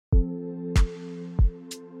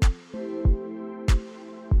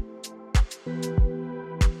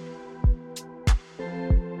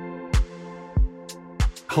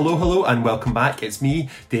Hello, and welcome back. It's me,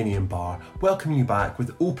 Damien Barr, welcoming you back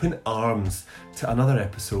with open arms to another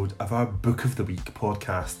episode of our Book of the Week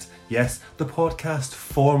podcast. Yes, the podcast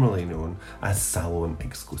formerly known as Salon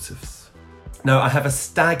Exclusives. Now, I have a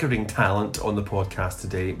staggering talent on the podcast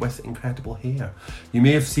today with incredible hair. You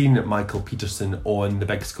may have seen Michael Peterson on the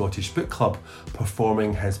Big Scottish Book Club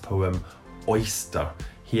performing his poem Oyster.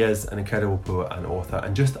 He is an incredible poet and author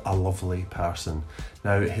and just a lovely person.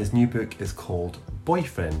 Now, his new book is called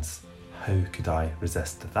Boyfriends. How could I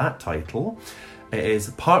resist that title? It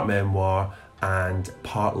is part memoir and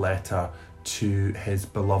part letter to his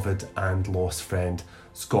beloved and lost friend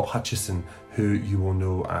Scott Hutchison, who you will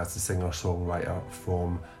know as the singer-songwriter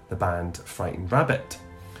from the band Frightened Rabbit.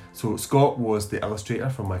 So Scott was the illustrator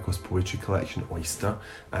for Michael's poetry collection Oyster,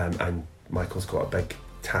 and Michael's got a big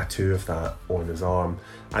tattoo of that on his arm,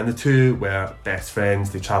 and the two were best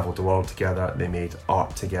friends. They travelled the world together, they made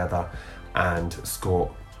art together, and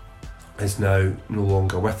Scott is now no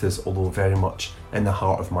longer with us, although very much in the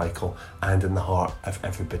heart of Michael and in the heart of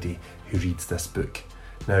everybody who reads this book.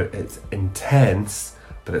 Now, it's intense,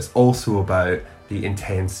 but it's also about the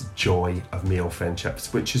intense joy of male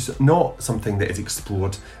friendships, which is not something that is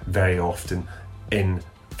explored very often in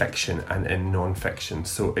fiction and in non-fiction.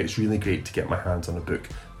 So it's really great to get my hands on a book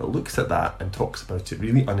that looks at that and talks about it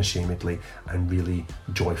really unashamedly and really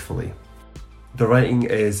joyfully. The writing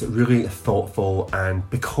is really thoughtful, and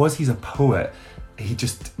because he's a poet, he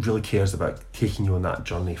just really cares about taking you on that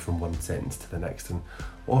journey from one sentence to the next. And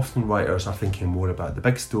often writers are thinking more about the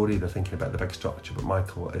big story, they're thinking about the big structure, but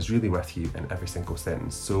Michael is really with you in every single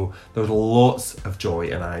sentence. So there's lots of joy,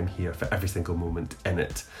 and I'm here for every single moment in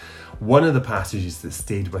it. One of the passages that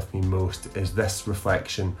stayed with me most is this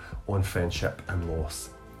reflection on friendship and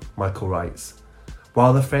loss. Michael writes,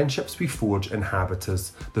 "While the friendships we forge inhabit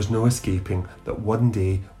us, there's no escaping that one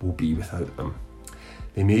day we'll be without them.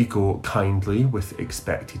 They may go kindly with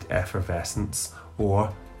expected effervescence,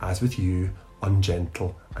 or, as with you,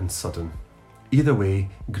 ungentle and sudden. Either way,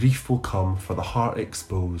 grief will come for the heart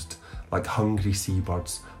exposed, like hungry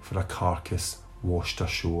seabirds for a carcass washed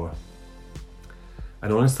ashore."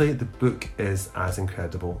 And honestly, the book is as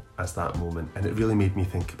incredible as that moment, and it really made me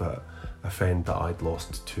think about a friend that I'd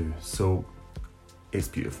lost too. So it's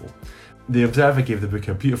beautiful. The Observer gave the book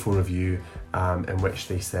a beautiful review in which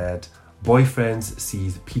they said, "Boyfriends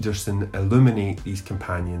sees Peterson illuminate these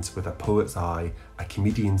companions with a poet's eye, a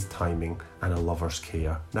comedian's timing, and a lover's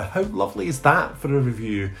care." Now, how lovely is that for a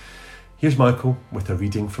review? Here's Michael with a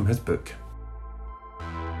reading from his book.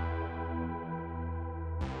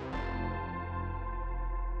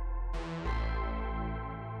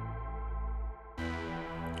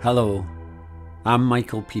 Hello, I'm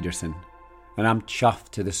Michael Peterson, and I'm chuffed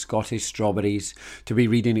to the Scottish Strawberries to be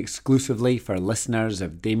reading exclusively for listeners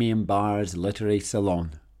of Damien Barr's Literary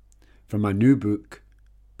Salon from my new book,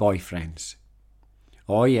 Boyfriends.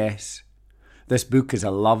 Oh yes, this book is a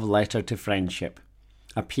love letter to friendship,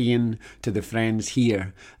 a paean to the friends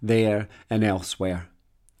here, there and elsewhere,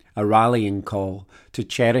 a rallying call to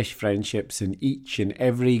cherish friendships in each and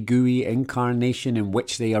every gooey incarnation in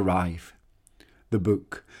which they arrive. The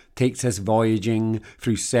book takes us voyaging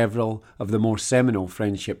through several of the more seminal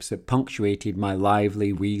friendships that punctuated my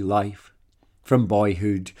lively wee life, from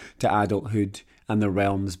boyhood to adulthood and the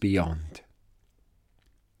realms beyond.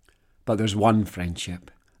 But there's one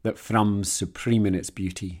friendship that thrums supreme in its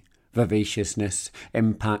beauty, vivaciousness,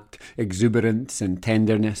 impact, exuberance and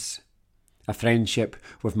tenderness. A friendship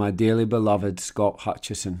with my dearly beloved Scott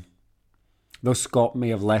Hutchison. Though Scott may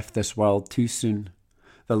have left this world too soon,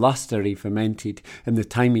 the lustre he fermented and the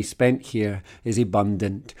time he spent here is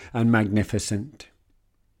abundant and magnificent.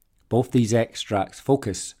 Both these extracts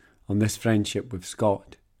focus on this friendship with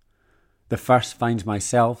Scott. The first finds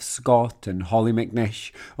myself, Scott and Holly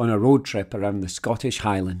McNish on a road trip around the Scottish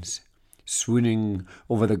Highlands, swooning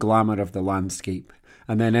over the glamour of the landscape,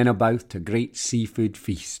 and then in about a great seafood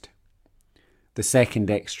feast. The second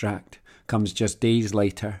extract comes just days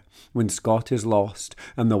later, when Scott is lost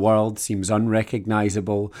and the world seems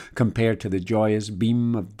unrecognisable compared to the joyous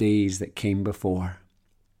beam of days that came before.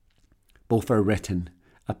 Both are written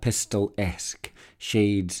epistle-esque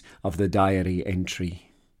shades of the diary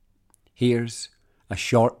entry. Here's a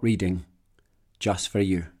short reading just for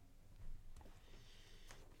you.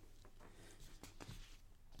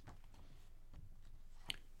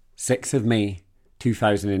 "6th of May,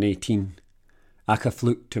 2018.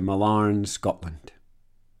 Acaflute to Mallarn, Scotland.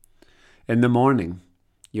 In the morning,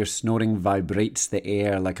 your snoring vibrates the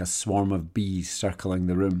air like a swarm of bees circling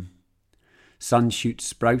the room. Sun shoots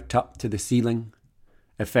sprout up to the ceiling.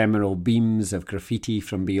 Ephemeral beams of graffiti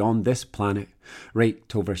from beyond this planet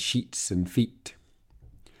raked over sheets and feet.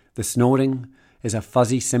 The snoring is a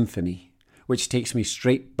fuzzy symphony, which takes me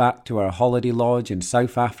straight back to our holiday lodge in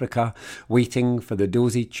South Africa, waiting for the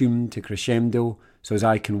dozy tune to crescendo so as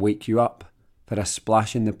I can wake you up for a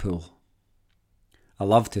splash in the pool. I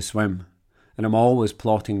love to swim, and I'm always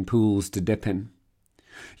plotting pools to dip in.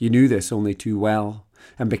 You knew this only too well,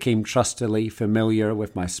 and became trustily familiar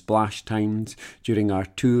with my splash times during our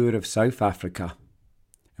tour of South Africa.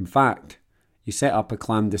 In fact, you set up a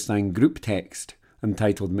clandestine group text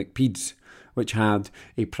entitled McPeeds, which had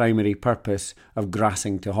a primary purpose of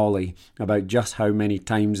grassing to Holly about just how many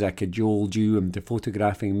times I cajoled you into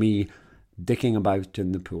photographing me dicking about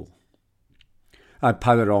in the pool. I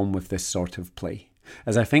power on with this sort of play,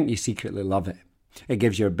 as I think you secretly love it. It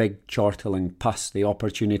gives your big chortling puss the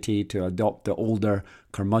opportunity to adopt the older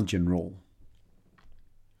curmudgeon role.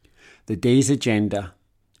 The day's agenda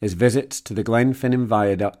is visits to the Glenfinnan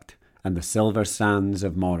Viaduct and the silver sands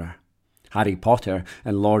of Morar, Harry Potter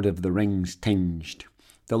and Lord of the Rings tinged,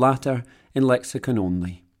 the latter in lexicon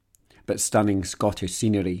only, but stunning Scottish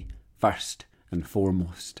scenery first and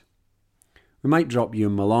foremost. We might drop you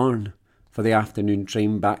in Millarn for the afternoon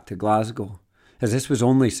train back to Glasgow, as this was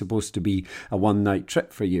only supposed to be a one-night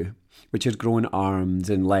trip for you, which has grown arms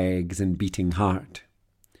and legs and beating heart.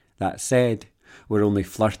 That said, we're only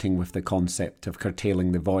flirting with the concept of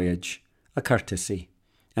curtailing the voyage, a courtesy,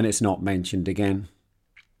 and it's not mentioned again.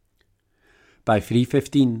 By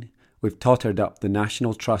 3:15, we've tottered up the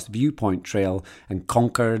National Trust Viewpoint Trail and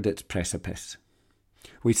conquered its precipice.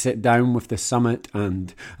 We sit down with the summit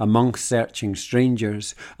and, amongst searching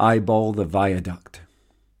strangers, eyeball the viaduct.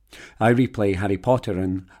 I replay Harry Potter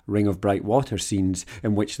and Ring of Bright Water scenes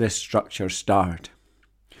in which this structure starred,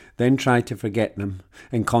 then try to forget them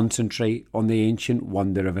and concentrate on the ancient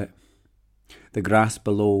wonder of it. The grass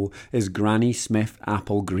below is Granny Smith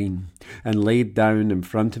apple green, and laid down in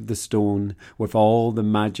front of the stone with all the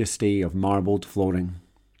majesty of marbled flooring.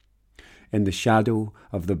 In the shadow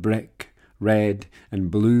of the brick, red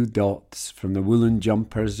and blue dots from the woolen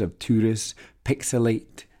jumpers of tourists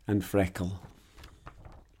pixelate and freckle.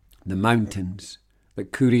 The mountains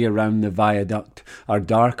that curry around the viaduct are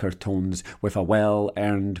darker tones with a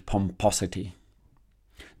well-earned pomposity.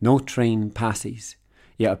 No train passes,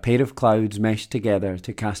 yet a pair of clouds mesh together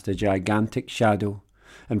to cast a gigantic shadow,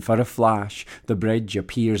 and for a flash the bridge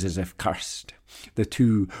appears as if cursed. The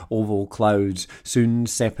two oval clouds soon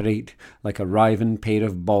separate like a riven pair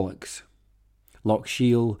of bollocks. Loch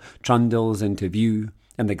Shiel trundles into view,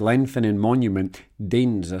 and the Glenfinnan monument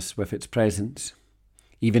deigns us with its presence.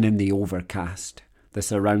 Even in the overcast, the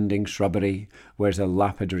surrounding shrubbery wears a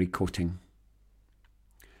lapidary coating.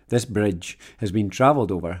 This bridge has been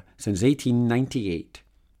travelled over since 1898,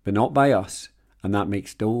 but not by us, and that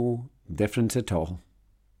makes no difference at all.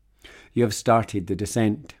 You have started the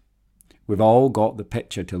descent. We've all got the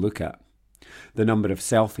picture to look at. The number of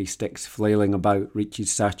selfie sticks flailing about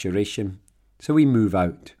reaches saturation, so we move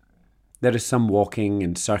out. There is some walking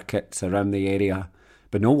in circuits around the area,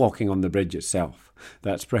 but no walking on the bridge itself.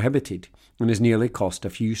 That's prohibited, and has nearly cost a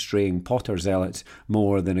few straying Potter zealots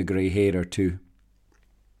more than a grey hair or two.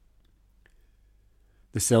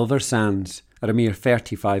 The Silver Sands are a mere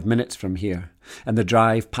 35 minutes from here, and the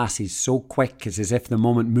drive passes so quick it's as if the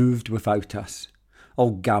moment moved without us.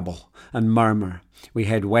 All gabble and murmur, we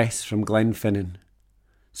head west from Glenfinnan.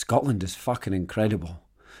 Scotland is fucking incredible,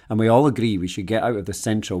 and we all agree we should get out of the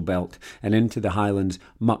Central Belt and into the Highlands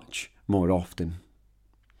much more often.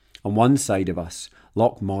 On one side of us,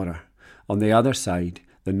 Loch Morar. On the other side,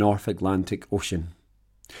 the North Atlantic Ocean.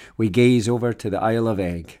 We gaze over to the Isle of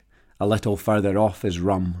Egg. A little further off is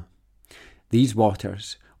Rum. These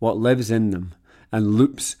waters, what lives in them and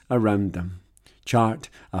loops around them, chart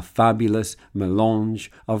a fabulous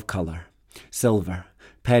melange of colour. Silver,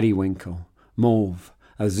 periwinkle, mauve,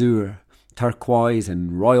 azure, turquoise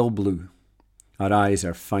and royal blue. Our eyes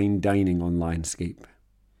are fine dining on landscape.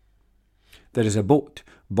 There is a boat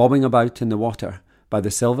bobbing about in the water by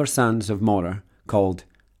the silver sands of Morar called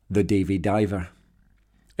the Davy Diver.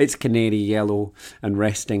 It's canary yellow and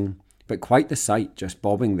resting, but quite the sight just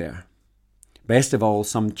bobbing there. Best of all,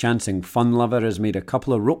 some chancing fun lover has made a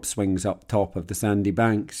couple of rope swings up top of the sandy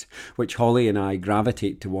banks, which Holly and I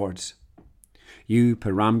gravitate towards. You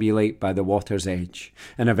perambulate by the water's edge,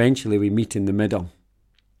 and eventually we meet in the middle.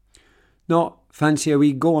 Not fancy a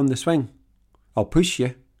wee go on the swing? I'll push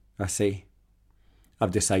you, I say.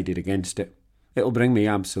 I've decided against it. It'll bring me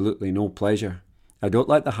absolutely no pleasure. I don't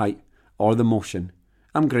like the height or the motion.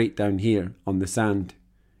 I'm great down here on the sand,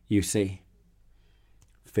 you say.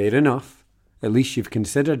 Fair enough. At least you've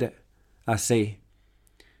considered it, I say.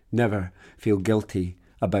 Never feel guilty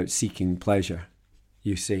about seeking pleasure,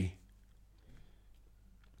 you say.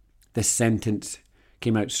 This sentence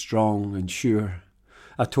came out strong and sure,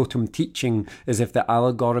 a totem teaching as if the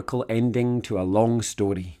allegorical ending to a long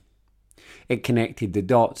story. It connected the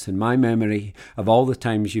dots in my memory of all the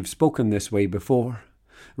times you've spoken this way before,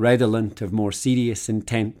 redolent of more serious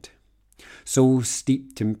intent. So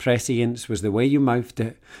steeped in prescience was the way you mouthed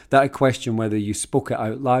it that I question whether you spoke it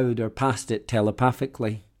out loud or passed it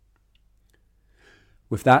telepathically.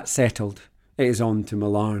 With that settled, it is on to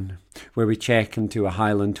Millarn, where we check into a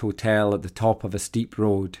Highland hotel at the top of a steep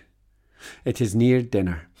road. It is near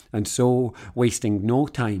dinner, and so, wasting no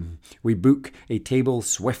time, we book a table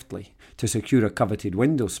swiftly to secure a coveted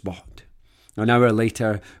window spot. An hour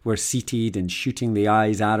later, we're seated and shooting the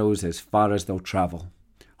eye's arrows as far as they'll travel,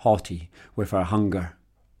 haughty with our hunger.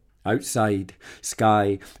 Outside,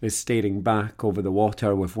 Skye is staring back over the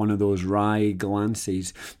water with one of those wry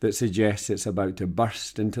glances that suggests it's about to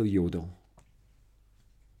burst into yodel.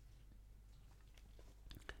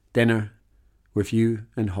 Dinner with you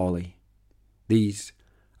and Holly. These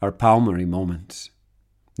are Palmery moments.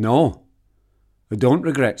 No, I don't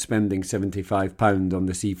regret spending £75 on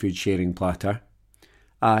the seafood sharing platter.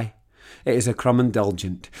 Aye, it is a crumb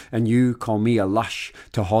indulgent, and you call me a lush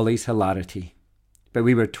to Holly's hilarity. But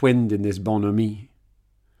we were twinned in this bonhomie.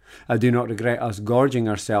 I do not regret us gorging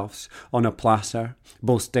ourselves on a placer,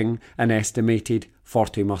 boasting an estimated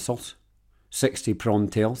 40 mussels, 60 prawn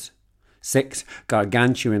tails, 6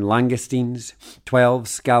 gargantuan langoustines, 12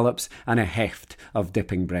 scallops, and a heft of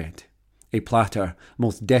dipping bread. A platter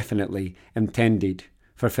most definitely intended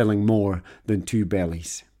for filling more than 2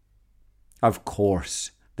 bellies. Of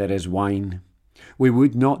course there is wine. We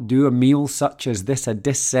would not do a meal such as this a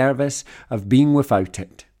disservice of being without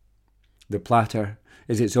it. The platter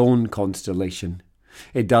is its own constellation.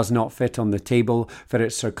 It does not fit on the table, for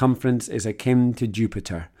its circumference is akin to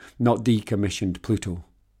Jupiter, not decommissioned Pluto.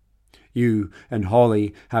 You and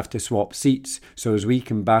Holly have to swap seats so as we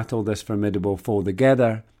can battle this formidable foe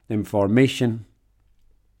together in formation.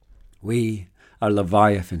 We are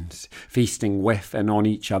leviathans, feasting with and on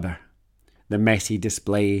each other. The messy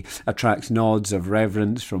display attracts nods of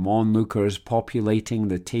reverence from onlookers populating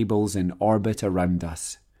the tables in orbit around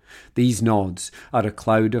us. These nods are a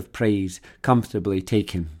cloud of praise comfortably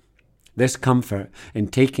taken. This comfort in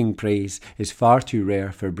taking praise is far too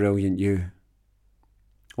rare for brilliant you.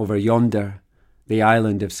 Over yonder, the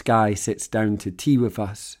island of Skye sits down to tea with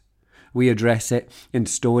us. We address it in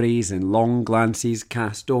stories and long glances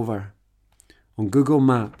cast over. On Google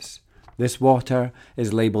Maps, this water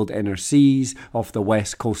is labelled Inner Seas off the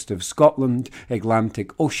west coast of Scotland,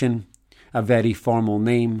 Atlantic Ocean, a very formal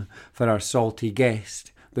name for our salty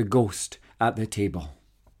guest, the ghost at the table.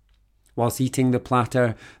 Whilst eating the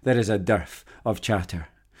platter, there is a dearth of chatter.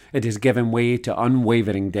 It is given way to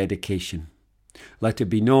unwavering dedication. Let it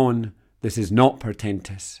be known, this is not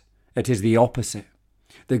portentous. It is the opposite.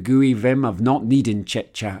 The gooey vim of not needing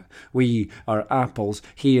chit-chat. We are apples,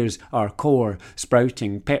 here's our core,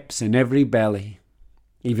 sprouting pips in every belly.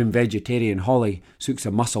 Even vegetarian Holly soaks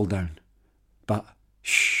a mussel down. But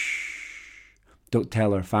shh, don't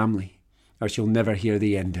tell her family, or she'll never hear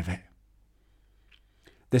the end of it.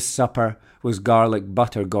 This supper was garlic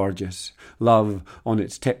butter gorgeous, love on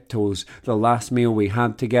its tiptoes, the last meal we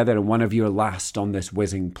had together and one of your last on this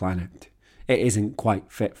whizzing planet. It isn't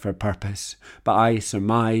quite fit for purpose, but I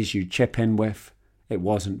surmise you chip in with, it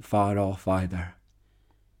wasn't far off either.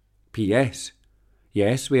 P.S.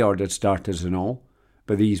 Yes, we ordered starters and all,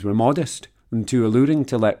 but these were modest and too alluring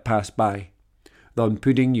to let pass by. The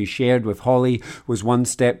pudding you shared with Holly was one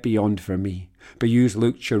step beyond for me, but yous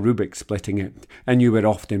looked cherubic splitting it, and you were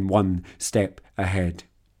often one step ahead.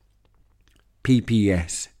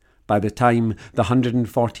 P.P.S. By the time the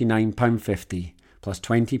 £149.50 plus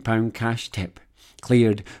 £20 cash tip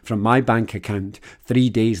cleared from my bank account 3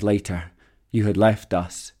 days later, you had left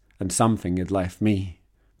us, and something had left me.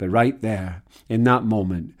 But right there, in that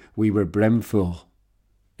moment, we were brimful.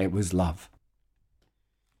 It was love.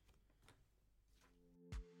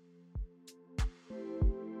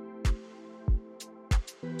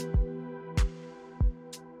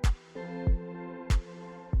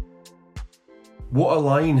 What a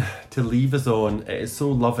line to leave us on. It is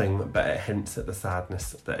so loving, but it hints at the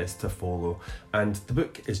sadness that is to follow. And the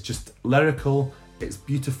book is just lyrical, it's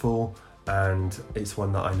beautiful, and it's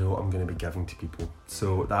one that I know I'm going to be giving to people.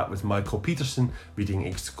 So that was Michael Peterson reading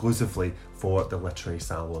exclusively for the Literary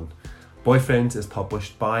Salon. Boyfriends is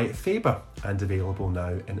published by Faber and available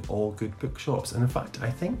now in all good bookshops. And in fact,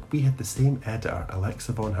 I think we had the same editor,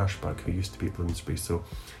 Alexa von Hirschberg, who used to be at Bloomsbury. So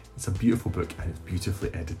it's a beautiful book and it's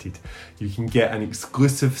beautifully edited. You can get an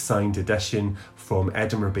exclusive signed edition from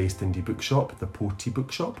Edinburgh-based indie bookshop, the Porty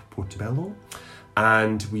Bookshop, Portobello.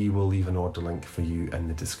 And we will leave an order link for you in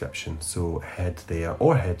the description. So head there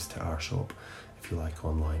or head to our shop if you like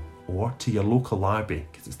online, or to your local library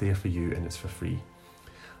because it's there for you and it's for free.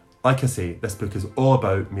 Like I say, this book is all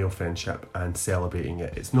about male friendship and celebrating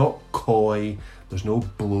it. It's not coy, there's no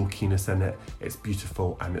blokiness in it. It's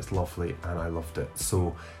beautiful and it's lovely and I loved it.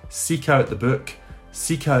 So seek out the book,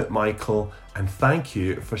 seek out Michael, and thank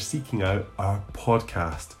you for seeking out our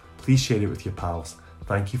podcast. Please share it with your pals.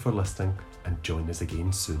 Thank you for listening and join us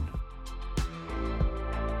again soon.